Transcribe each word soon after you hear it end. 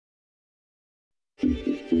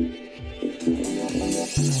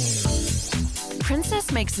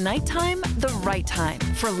Princess makes nighttime the right time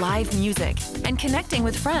for live music and connecting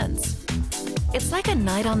with friends. It's like a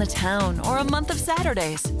night on the town or a month of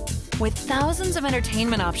Saturdays. With thousands of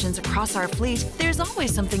entertainment options across our fleet, there's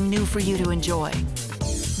always something new for you to enjoy.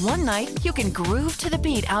 One night, you can groove to the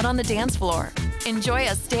beat out on the dance floor, enjoy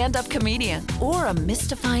a stand-up comedian or a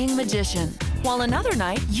mystifying magician, while another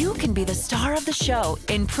night, you can be the star of the show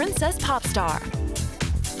in Princess Popstar.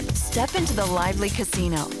 Step into the lively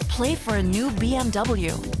casino, play for a new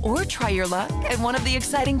BMW, or try your luck at one of the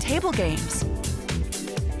exciting table games.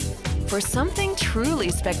 For something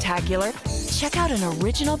truly spectacular, check out an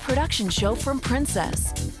original production show from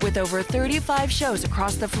Princess. With over 35 shows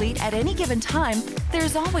across the fleet at any given time,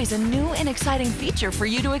 there's always a new and exciting feature for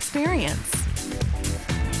you to experience.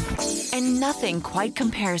 And nothing quite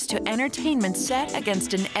compares to entertainment set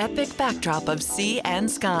against an epic backdrop of sea and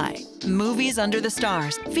sky. Movies Under the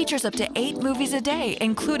Stars features up to 8 movies a day,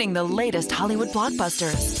 including the latest Hollywood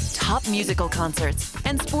blockbusters, top musical concerts,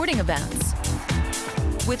 and sporting events.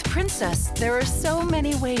 With Princess, there are so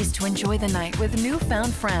many ways to enjoy the night with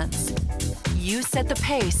newfound friends. You set the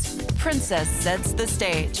pace, Princess sets the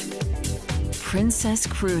stage. Princess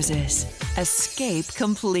Cruises. Escape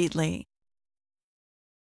completely.